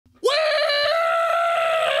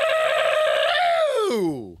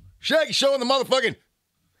Shaggy showing the motherfucking.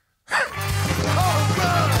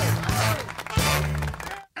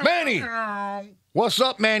 Manny! What's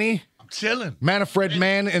up, Manny? I'm chilling. Manfred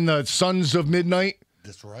Man and the Sons of Midnight.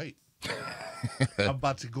 That's right. I'm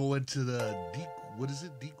about to go into the what is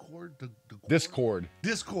it? Discord? Discord.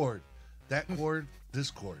 Discord. That chord,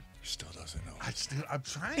 Discord. Still doesn't know. I'm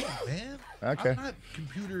trying, man. Okay. I'm not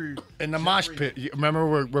computer. In the mosh pit.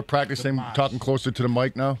 Remember we're practicing talking closer to the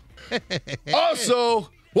mic now?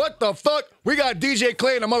 Also, what the fuck? We got DJ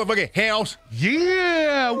Clay in the motherfucking house.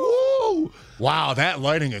 Yeah. Woo. Wow, that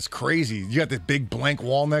lighting is crazy. You got this big blank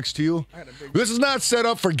wall next to you. This is not set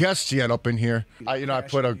up for guests yet up in here. I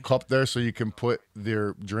put a cup there so you can put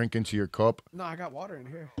their drink into your cup. No, I got water in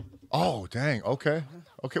here. Oh, dang. Okay.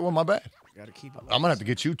 Okay, well, my bad. Gotta keep it. I'm going to have to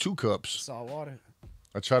get you 2 cups. It's all water.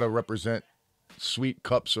 I try to represent sweet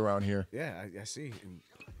cups around here. Yeah, I see. And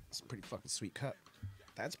it's a pretty fucking sweet cup.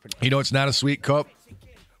 That's pretty. You know it's not a sweet cup?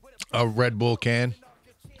 A Red Bull can.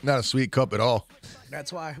 Not a sweet cup at all.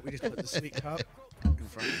 That's why we just put the sweet cup in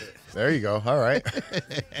front of it. There you go. All right.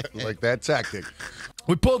 Like that tactic.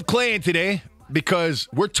 We pulled Clay in today because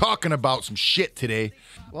we're talking about some shit today.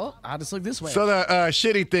 Well, I'll just look this way. So the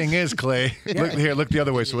shitty thing is, Clay, look the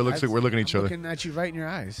other way so it looks like we're looking at each other. Looking at you right in your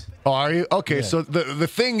eyes. Oh, are you? Okay, yeah. So the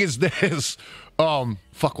thing is this.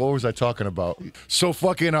 Fuck, what was I talking about? So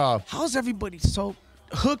fucking how's everybody so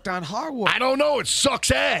hooked on hardwood? I don't know. It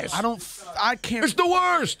sucks ass. I can't. It's the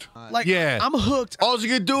worst. Like, yeah. I'm hooked. All you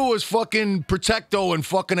can do is fucking Protecto and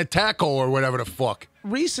fucking Attacko or whatever the fuck.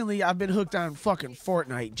 Recently, I've been hooked on fucking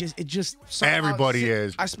Fortnite. Everybody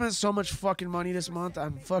is. I spent so much fucking money this month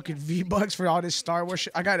on fucking V-Bucks for all this Star Wars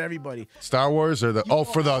shit. I got everybody. Star Wars or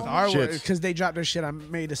for the Star Wars, shits? because they dropped their shit on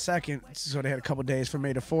May the 2nd, so they had a couple days for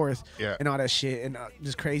May the 4th. Yeah. And all that shit, and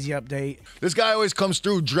this crazy update. This guy always comes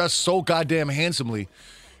through dressed so goddamn handsomely.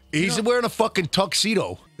 He's wearing a fucking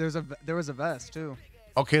tuxedo. There was a vest too.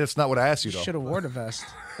 Okay, that's not what I asked you, though. Should have wore the vest.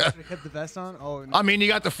 Should have kept the vest on? Oh, no. I mean, you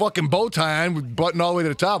got the fucking bow tie on with button all the way to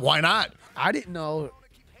the top. Why not? I didn't know,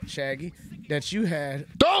 Shaggy, that you had...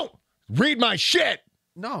 Don't read my shit!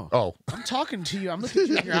 No. Oh. I'm talking to you. I'm looking at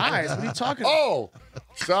you in your eyes. What are you talking about? Oh!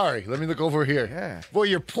 Sorry. Let me look over here. Yeah. Boy,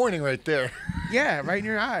 you're pointing right there. Yeah, right in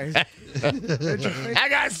your eyes. I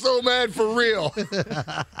got so mad for real.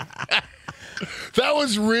 That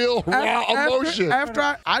was real raw emotion.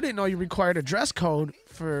 After I didn't know you required a dress code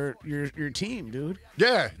for your team, dude.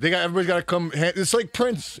 Yeah, everybody's got to come. It's like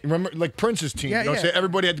Prince. Remember, like Prince's team. Yeah, you know what I'm yeah. saying?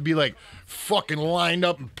 Everybody had to be like fucking lined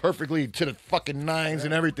up and perfectly to the fucking nines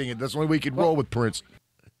and everything. That's the only way you could roll with Prince.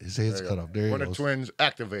 His head's cut off. There he When the goes. twins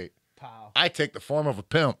activate, Pow. I take the form of a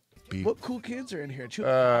pimp. What cool kids are in here?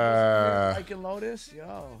 Mike and Lotus,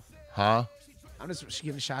 yo. Huh? I'm just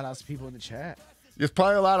giving shout outs to people in the chat. There's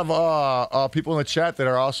probably a lot of people in the chat that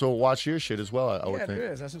are also watch your shit as well. I would Yeah, think.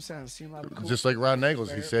 there is. That's what I'm saying. I've seen a lot of cool. Just like Ron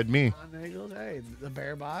Nagels, he said me. Ron Nagels, hey, the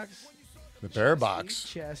Bear Box. The Bear Box.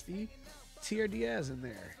 Chesty. T.R. Diaz in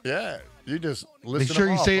there. Yeah, you just listen. Make sure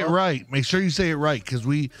you say it right. Make sure you say it right, because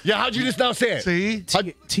we. Yeah, how'd you just now say it? See?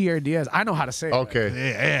 T.R. Diaz. I know how to say it.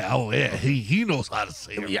 Okay. Yeah. Oh, yeah. He knows how to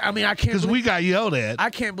say it. Yeah, I mean, I can't. Because we got yelled at. I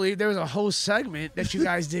can't believe there was a whole segment that you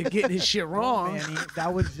guys did getting his shit wrong. Manny,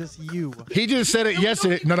 that was just you. He just said it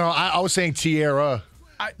yesterday. No, I was saying Tierra.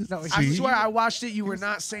 I See? swear I watched it. You were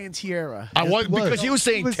not saying Tierra. I was it was. because he was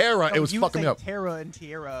saying Terra. It was fucking me up. Terra and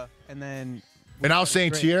Tierra, and then. And I was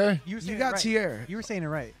saying Tierra. You got Tierra. You were saying it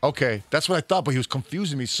right. Okay, that's what I thought, but he was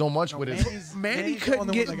confusing me so much with his. Manny couldn't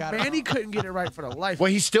get it right for the life.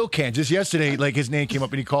 Well, he still can't. Just yesterday, like his name came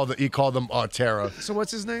up and he called them Terra. So what's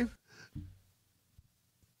his name?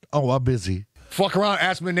 Oh, I'm busy. Fuck around.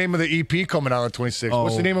 Ask me the name of the EP coming out on 26th.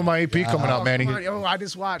 What's the name of my EP coming out, Manny? Oh, I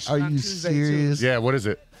just watched. Are on you Tuesday, serious? Too. Yeah, what is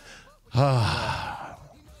it?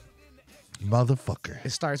 Motherfucker. It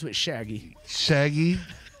starts with Shaggy. Shaggy.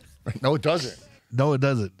 No, it doesn't. No, it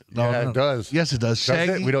doesn't. No, Yeah, it does. Yes, it does.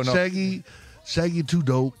 Shaggy. it? We don't know. Shaggy Too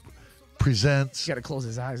Dope presents You got to close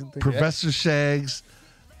his eyes and think. Professor Shags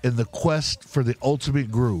in the quest for the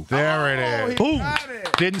ultimate groove. There it is. Boom.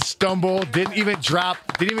 Didn't stumble. Didn't even drop.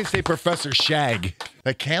 Didn't even say Professor Shag.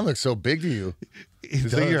 That can looks so big to you.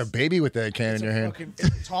 It's like you're a baby with that can in your hand. It's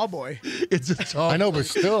a tall boy. It's a tall. I know, but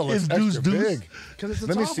still, it's It's extra deuce. big. Because it's a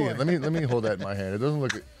Let me tall see boy. it. Let me hold that in my hand. It doesn't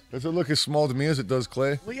look. Does it look as small to me as it does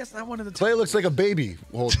Clay? Well, yes, not one of the. Clay looks like a baby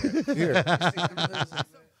holding it. Here,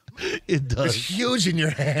 It it's does. huge in your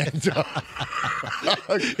hand.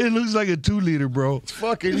 It looks like a 2-liter, bro. It's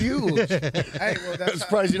fucking huge. Hey, well, I'm that's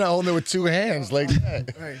surprised you're not holding it with 2 hands like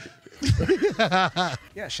that. Right.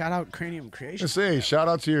 Yeah, shout out Cranium Creation. Let's see. Shout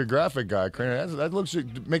out to your graphic guy, Crane. That looks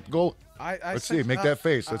make go. I Let's see. Make that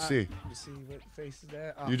face. Let's see. Let's see what face is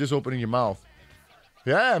that. You're just opening your mouth.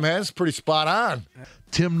 Yeah, man, it's pretty spot on.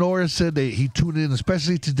 Tim Norris said that he tuned in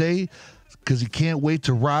especially today because he can't wait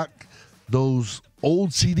to rock those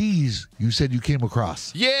old CDs you said you came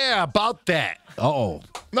across. Yeah, about that. Uh-oh.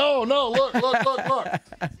 No, look.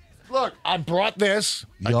 Look, I brought this.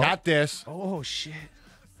 I Yup. got this. Oh shit.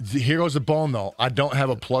 Here goes the bone, though. I don't have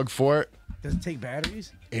a plug for it. Does it take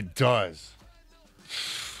batteries? It does.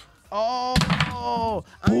 Oh,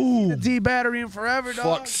 I ain't seen a D battery in forever,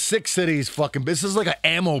 dog. Fuck, 6 of these fucking. This is like an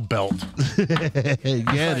ammo belt.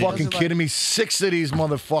 Yeah, Fucking kidding me? 6 of these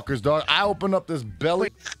motherfuckers, dog. I opened up this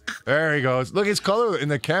belly. There he goes. Look, his color in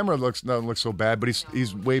the camera doesn't look so bad, but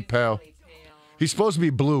he's way pale. He's supposed to be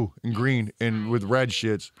blue and green and with red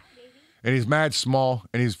shits. And he's mad small,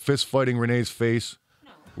 and he's fist fighting Renee's face.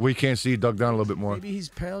 We can't see. He dug down a little bit more. Maybe he's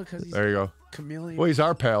pale because he's There you go. chameleon. Well, he's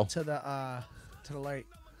our pal. to the light.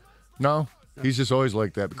 No, he's just always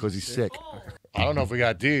like that because he's sick. I don't know if we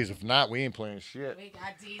got D's. If not, we ain't playing shit. We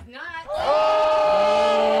got these nuts.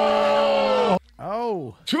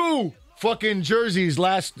 Oh, 2 fucking jerseys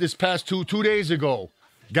this past two days ago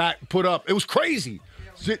got put up. It was crazy.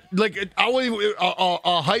 Like I wasn't even,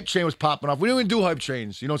 a hype train was popping off. We don't even do hype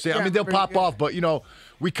trains. You know what I'm saying? I mean, they'll pop off, but you know,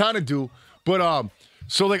 we kind of do. But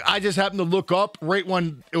so like I just happened to look up right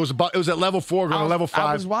when it was at level 4 going to level 5.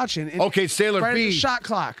 I was watching. And Okay, Sailor right at B. the shot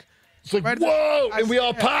clock. It's like, right at the- whoa! I And we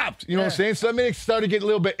all said- popped. You know what I'm saying? So that made it started getting a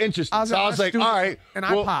little bit interesting. I was So I was like, stupid, all right. and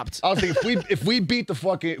I popped. I was thinking, if we beat the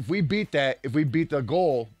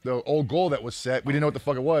goal, the old goal that was set, we didn't know what the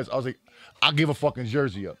fuck it was. I was like, I'll give a fucking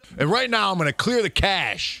jersey up. And right now, I'm going to clear the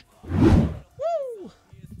cache. Woo!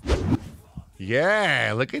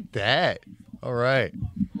 Yeah, look at that. All right.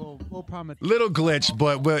 Little promise. Little glitch,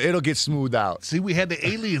 but it'll get smoothed out. See, we had the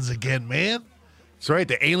aliens again, man. That's right.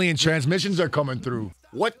 The alien transmissions are coming through.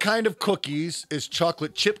 What kind of cookies is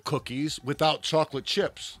chocolate chip cookies without chocolate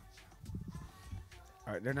chips?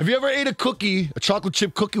 All right, they're not Have you ever ate a chocolate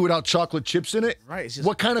chip cookie without chocolate chips in it? right. It's just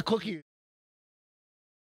What kind of cookie?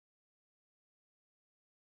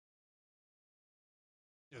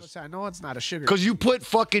 I know it's not a sugar. Because you put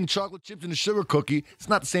fucking chocolate chips in a sugar cookie, it's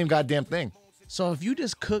not the same goddamn thing. So if you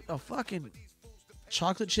just cook a fucking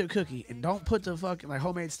chocolate chip cookie and don't put the fucking like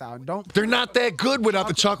homemade style and don't They're not that good without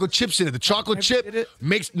the chocolate chips in it. The chocolate Have chip you did it?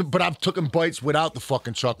 makes, but I've taken bites without the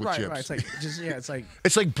fucking chocolate right, chips. right. It's like just it's like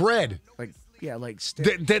It's like bread.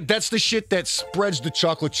 stick. That's the shit that spreads the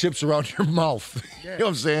chocolate chips around your mouth. You know what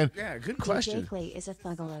I'm saying? Yeah, good DJ question. Clay is a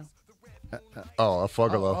thuggalo. Oh, a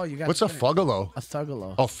fuggalo. Oh, you got What's the a thing. fuggalo? A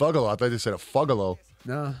thuggalo. Oh, fuggalo. I thought they said a fuggalo.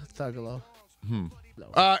 No, thuggalo.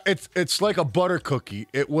 It's like a butter cookie.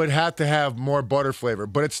 It would have to have more butter flavor,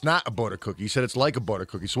 but it's not a butter cookie. You said it's like a butter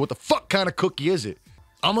cookie. So what the fuck kind of cookie is it?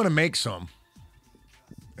 I'm gonna make some,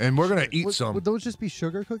 and we're gonna eat some. Would those just be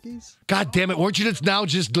sugar cookies? God damn it! Weren't you just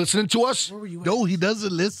listening to us? Where were you? No, he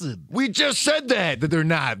doesn't listen. We just said that they're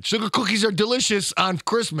not. Sugar cookies are delicious on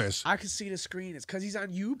Christmas. I can see the screen. It's because he's on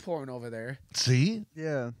YouPorn over there. See?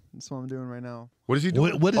 Yeah, that's what I'm doing right now. What is he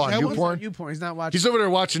doing? What is oh, that you one? porn? YouPorn. He's not watching. He's over there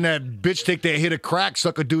watching that bitch take that hit of crack,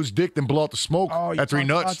 suck a dude's dick, then blow out the smoke Oh, you after he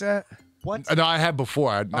talked nuts. about that? What? No, I have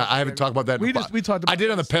before. I haven't talked about that. in We the talked. About I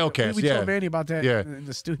did on the that. Palecast. We yeah, told Manny about that Yeah. in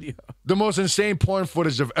the studio. The most insane porn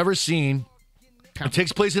footage I've ever seen. It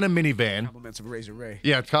takes place in a minivan. Compliments of Razor Ray.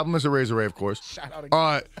 Yeah, compliments of Razor Ray, of course. Shout out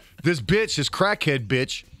again. This crackhead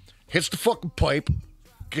bitch, hits the fucking pipe,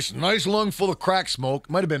 gets a nice lung full of crack smoke.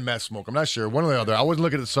 Might have been meth smoke. I'm not sure. One or the other. I wasn't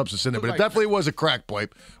looking at the substance in it, but it definitely was a crack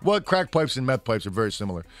pipe. Well, crack pipes and meth pipes are very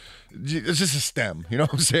similar. It's just a stem. You know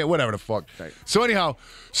what I'm saying? Whatever the fuck. Right. So anyhow,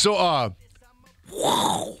 you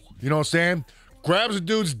know what I'm saying? Grabs a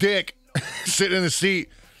dude's dick, sitting in the seat,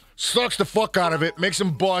 sucks the fuck out of it, makes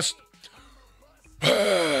him bust,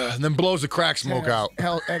 and then blows the crack smoke out.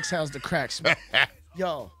 Exhales the crack smoke.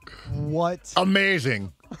 Yo. What?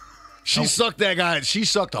 Amazing. She sucked that guy. She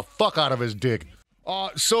sucked the fuck out of his dick.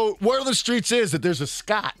 So word on the streets is that there's a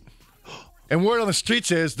Scot. And word on the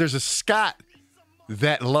streets is there's a Scot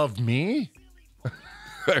that loved me.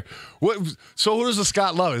 So who does the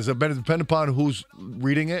Scot love? Is it depend upon who's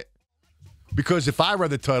reading it? Because if I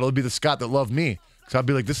read the title, it'd be the Scot that loved me. So I'd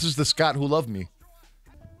be like, this is the Scot who loved me.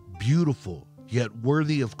 Beautiful, yet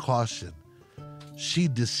worthy of caution. She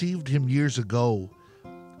deceived him years ago.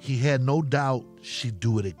 He had no doubt she'd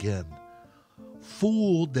do it again.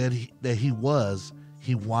 Fool that he was,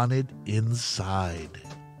 he wanted inside.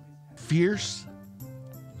 Fierce,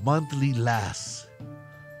 monthly lass.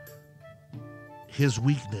 His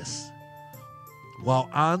weakness. While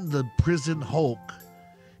on the prison hulk,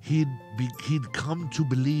 he'd come to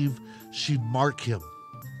believe she'd mark him.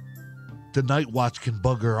 The night watch can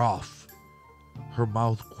bug her off. Her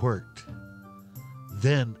mouth quirked.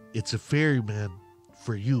 Then it's a ferryman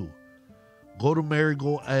for you. Go to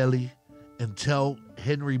Marigold Alley and tell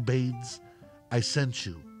Henry Baines I sent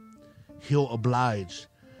you. He'll oblige.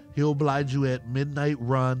 He'll oblige you at midnight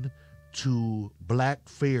run to Black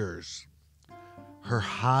Fairs. Her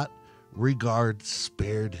hot regard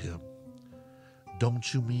spared him.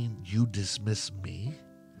 Don't you mean you dismiss me?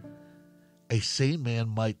 A sane man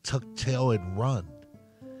might tuck tail and run.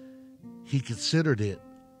 He considered it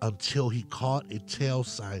until he caught a telltale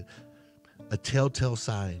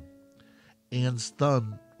sign. Anne's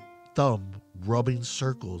thumb rubbing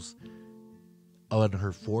circles on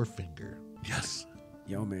her forefinger. Yes.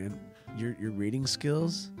 Yo, man, your reading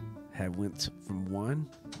skills have went from 1.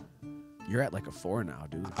 You're at like a 4 now,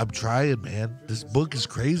 dude. I'm trying, man. This book is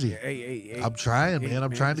crazy. Hey. I'm trying, man.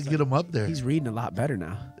 I'm trying to get him up there. He's reading a lot better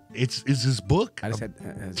now. It's his book. I just I'm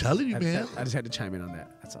had telling you, man. I just had to chime in on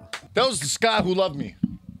that. That's all. That was the Scott who loved me.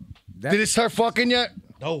 Did it start fucking yet?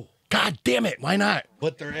 No, God damn it. Why not?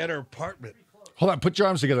 but they're at her apartment. Hold on. Put your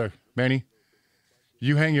arms together, Manny.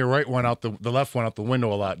 You hang your right one out the left one out the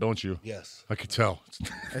window a lot, don't you? Yes. I could tell.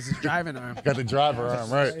 That's his driving arm. Got the driver arm,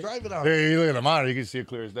 right? Driving out. Hey, you look at the monitor. You can see it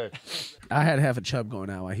clear as day. I had half a chub going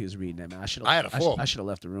out while he was reading that, man. I had a full. I should have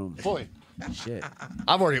left the room. Boy, Shit.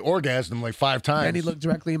 I've already orgasmed him like 5 times. And he looked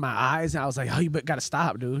directly in my eyes, and I was like, "Oh, you got to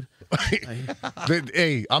stop, dude."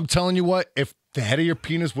 Hey, I'm telling you what, if the head of your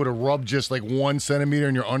penis would have rubbed just like 1 centimeter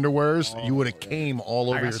in your underwears, you would have came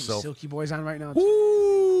all I over got some yourself. Silky Boys on right now. Ooh.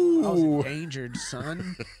 I was endangered,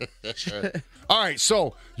 son. All right,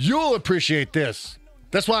 so you'll appreciate this.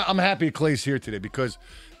 That's why I'm happy Clay's here today because,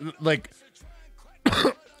 like,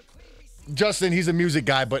 Justin, he's a music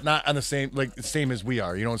guy, but not on the same as we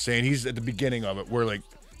are. You know what I'm saying? He's at the beginning of it. We're like,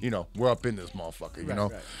 we're up in this motherfucker. You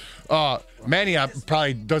know, Manny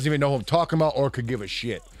probably doesn't even know who I'm talking about or could give a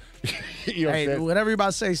shit. You know Hey, whatever you're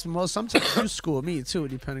about to say, sometimes you school me too,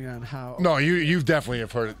 depending on how. No, you definitely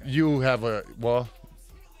have heard it. You have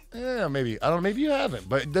maybe I don't know. Maybe you haven't,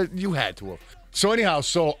 but you had to have. So anyhow,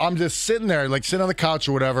 I'm just sitting there, like sitting on the couch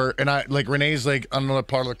or whatever, and Renee's like on another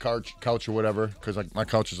part of the couch or whatever, because like my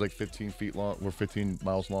couch is like 15 feet long. We're 15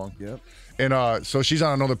 miles long. Yep. And so she's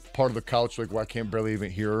on another part of the couch, like where I can't barely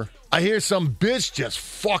even hear her. I hear some bitch just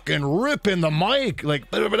fucking ripping the mic, like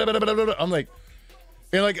I'm like,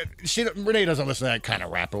 and like Renee doesn't listen to that kind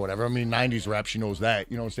of rap or whatever. I mean, 90s rap, she knows that,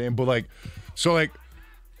 you know what I'm saying? But like, so like,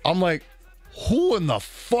 I'm like, who in the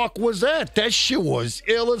fuck was that? That shit was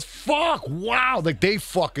ill as fuck. Wow. Like, they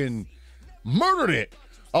fucking murdered it.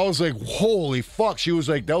 I was like, holy fuck. She was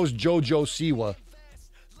like, that was JoJo Siwa.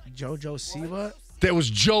 JoJo Siwa? That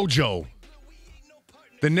was JoJo.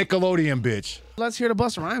 The Nickelodeon bitch. Let's hear the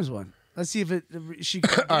Busta Rhymes one. Let's see if she.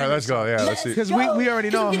 All right, let's go. Yeah, let's see. Because we already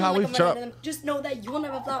know how we. Shut up. Just know that you'll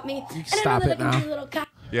never flop me. You can stop it now.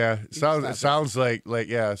 Yeah, it sounds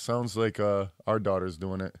like our daughter's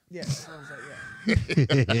doing it. Yeah, sounds like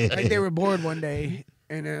like they were bored one day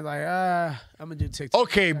and they're like, I'm gonna do TikTok.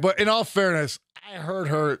 Okay, but in all fairness, I heard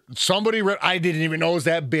her. I didn't even know it was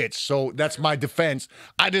that bitch. So that's my defense.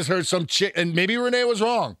 I just heard some chick, and maybe Renee was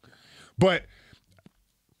wrong, but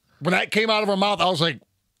when that came out of her mouth, I was like,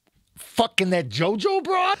 fucking that JoJo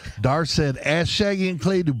broad? Dar said, ask Shaggy and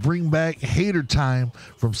Clay to bring back Hater Time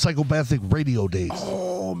from Psychopathic Radio days.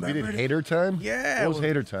 Oh, man. We did Hater Time? Yeah. What was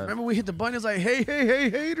Hater Time? Remember we hit the button, it's like, hey,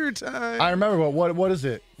 Hater Time. I remember, but what is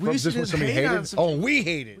it? We used to just hate on some shit. We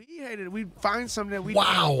hated. We hated. We'd find something that we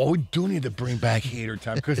Wow, we do need to bring back Hater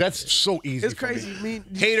Time because that's so easy. It's crazy. I mean,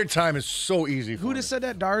 Hater Time is so easy for Who me. just said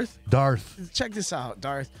that? Darth? Check this out,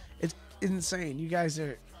 Darth. It's insane. You guys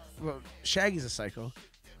are, well, Shaggy's a psycho.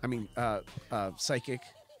 I mean, psychic.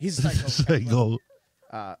 He's a psycho. Psycho.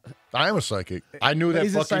 I am a psychic. I knew that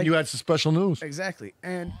he's a fucking psychic. you had some special news. Exactly.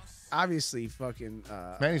 And obviously fucking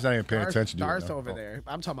Manny's not even paying attention to you. Darth now. over there.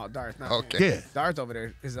 I'm talking about Darth, not Okay. me. Yeah. Darth over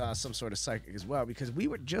there is some sort of psychic as well, because we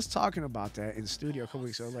were just talking about that in the studio a couple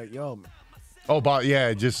weeks ago. Like, yo, Oh, but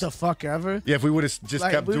yeah, just the fuck ever. yeah. If we would have just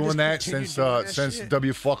Like, kept we doing would've that just continued since doing that since shit.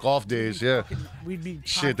 W fuck off days, yeah. We'd be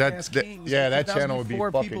Shit, podcast that- kings. yeah, And that channel would be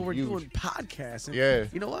before fucking people were huge. doing podcasts. And Yeah.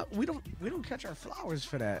 You know what? We don't catch our flowers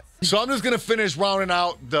for that. So I'm just gonna finish rounding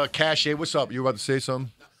out the cachet. What's up? You about to say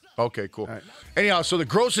something? Okay, cool. All right. Anyhow, so the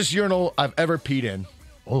grossest urinal I've ever peed in.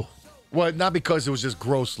 Oh, Well, not because it was just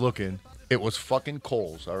gross looking. It was fucking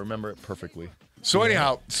Coles. I remember it perfectly. So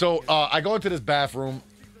anyhow, I go into this bathroom,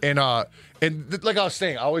 and like I was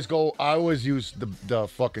saying, I always use the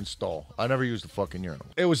fucking stall. I never use the fucking urinal.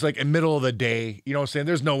 It was like in the middle of the day. You know what I'm saying?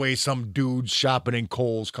 There's no way some dude shopping in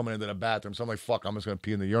Coles coming into the bathroom. So I'm like, fuck, I'm just gonna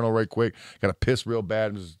pee in the urinal right quick. Gotta piss real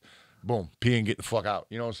bad. And just boom, pee and get the fuck out.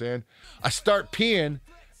 You know what I'm saying? I start peeing,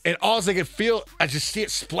 and all I can feel, I just see it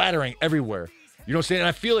splattering everywhere. You know what I'm saying? And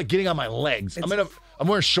I feel it getting on my legs. I'm I'm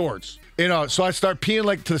wearing shorts. You know, so I start peeing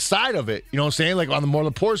like to the side of it. You know what I'm saying? Like on the more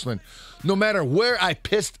of the porcelain. No matter where I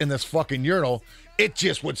pissed in this fucking urinal, it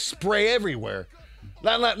just would spray everywhere.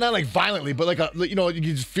 Not like violently, but like you know, you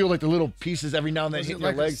just feel like the little pieces every now and then Was hit it your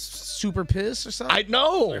like legs. super piss or something? I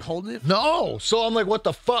know. Like holding it? No. So I'm like, what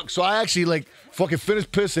the fuck? So I actually like fucking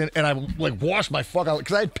finished pissing and I like washed my fuck out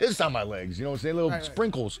because I had piss on my legs. You know what I'm saying? Little Right.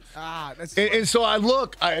 sprinkles. That's And so I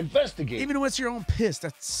look, I investigate. even when it's your own piss,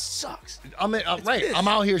 that sucks. Right. piss. I'm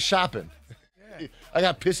out here shopping. I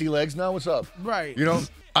got pissy legs now. What's up? Right. You know,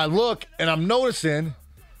 I look and I'm noticing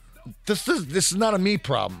this is not a me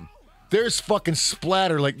problem. There's fucking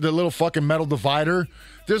splatter, like the little fucking metal divider.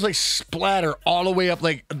 There's like splatter all the way up,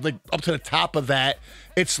 like up to the top of that.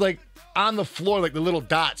 It's like on the floor, like the little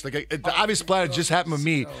dots. Like the obvious splatter just happened with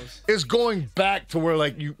me. It's going back to where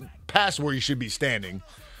like you past where you should be standing.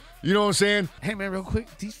 You know what I'm saying? Hey man, real quick,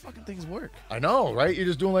 these fucking things work. I know, right? You're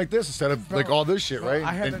just doing like this instead of like all this shit, Bro, right?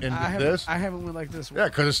 I haven't, this. I haven't went like this. Yeah,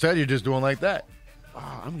 because instead you're just doing like that.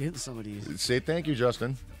 Oh, I'm getting some of these. Say thank you,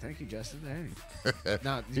 Justin. Thank you, Justin. Hey.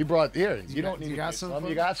 Now, He brought here. You got- don't need you to got get some some. for You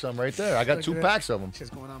me? got some right there. I got Look 2 at packs of them. shit's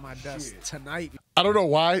going on my desk tonight. I don't know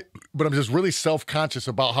why, but I'm just really self-conscious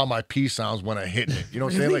about how my pee sounds when I hit it. You know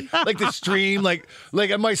what I'm saying? Like the stream, like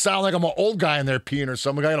it might sound like I'm an old guy in there peeing or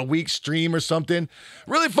something. I got a weak stream or something.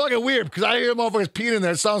 Really fucking weird because I hear motherfuckers peeing in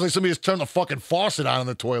there. It sounds like somebody just turned the fucking faucet on in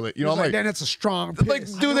the toilet. You know, I'm like, then it's a strong like,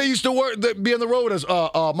 piss. dude, they used to be on the road as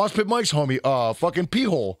Mosh Pit Mike's homie, fucking Pee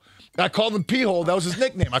Hole. I called him Pee Hole. That was his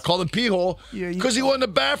nickname. I called him Pee Hole because he went in the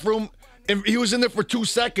bathroom and he was in there for 2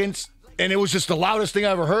 seconds and it was just the loudest thing I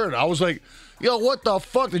ever heard. I was like, yo, what the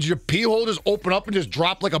fuck? Did your pee hole just open up and just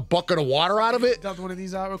drop like a bucket of water out of it? Dump one of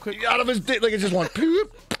these out real quick. Out of his dick, like it just went pew,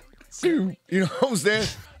 pew. You know what I'm saying?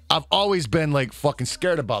 I've always been like fucking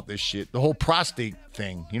scared about this shit. The whole prostate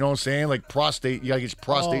thing. You know what I'm saying? Like prostate, you gotta get your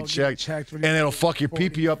prostate get checked, when and you're it'll fuck your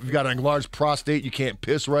pee-pee up. If you got an enlarged prostate, you can't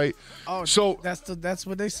piss right. Oh, so that's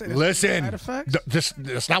what they say. That's listen, side effects?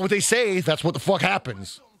 that's not what they say. That's what the fuck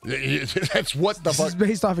happens. That's what the This is fuck.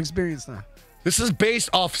 based off experience now. This is based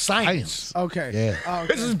off science. Okay. Yeah. Oh,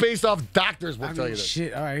 okay. This is based off doctors will I tell mean, you this.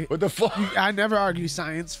 shit. All right. What the fuck? I never argue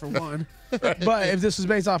science for one, but if this was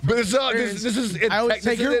based off, But this is in, I always this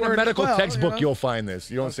take is your in a word as medical well, textbook. you know? You'll find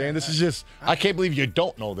this. You know what I'm saying? This is just. I can't believe you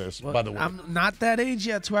don't know this. By the way. I'm not that age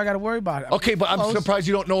yet to where I got to worry about it. Okay, but I'm close. surprised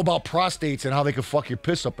you don't know about prostates and how they can fuck your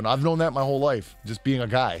piss up. And I've known that my whole life, just being a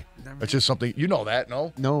guy. That's just something you know that,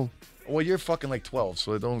 no? No. Well, you're fucking like 12,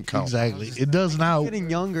 so it don't count. Exactly. It does now. Getting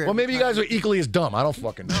younger. Well, maybe you guys are equally as dumb. I don't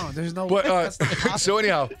fucking know. No, there's no. But that's not possible. so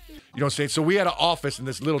anyhow, you know what I'm saying? So we had an office in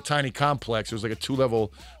this little tiny complex. It was like a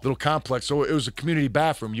 2-level little complex. So it was a community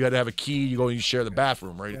bathroom. You had to have a key. You go and you share the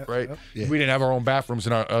bathroom, right? Right. Yeah. We didn't have our own bathrooms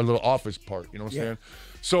in our little office part. You know what I'm saying?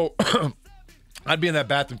 So I'd be in that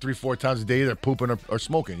bathroom 3-4 times a day, either pooping or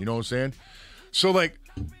smoking. You know what I'm saying? So like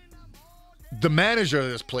the manager of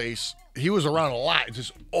this place, he was around a lot,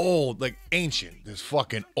 just old, like ancient, this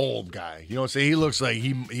fucking old guy. You know what I'm saying? He looks like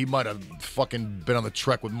he might have fucking been on the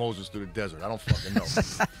trek with Moses through the desert. I don't fucking know.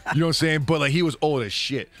 You know what I'm saying? But like he was old as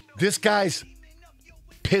shit. This guy's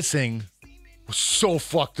pissing was so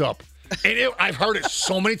fucked up. And I've heard it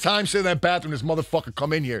so many times in that bathroom, this motherfucker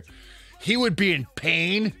come in here. He would be in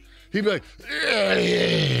pain. He'd be like,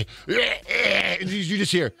 and you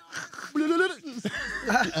just hear.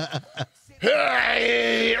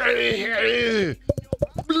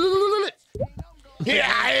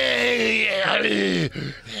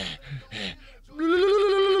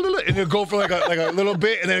 And he'll go for like a little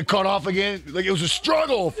bit and then it cut off again. Like it was a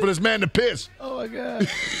struggle for this man to piss. Oh my god.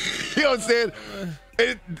 You know what I'm saying?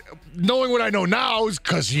 And knowing what I know now is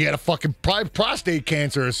because he had a fucking prostate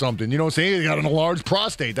cancer or something. You know what I'm saying? He got an enlarged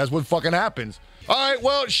prostate. That's what fucking happens. All right,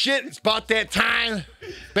 well, shit, it's about that time.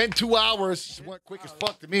 Been 2 hours. It went quick as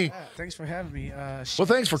fuck to me. Thanks for having me. Well,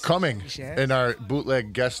 thanks for coming and our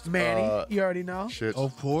bootleg guest. Manny. You already know. Shit.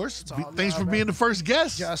 Of course. all Thanks for love, being the first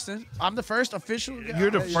guest. Justin, I'm the first official. You're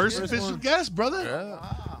the guy. first You're the official one. guest, brother.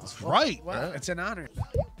 That's right. Well, it's an honor.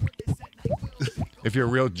 If you're a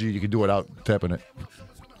real G, you can do it without tapping it.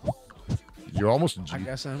 You're almost a G. I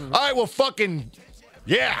guess I'm. All right, well, fucking,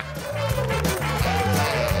 yeah.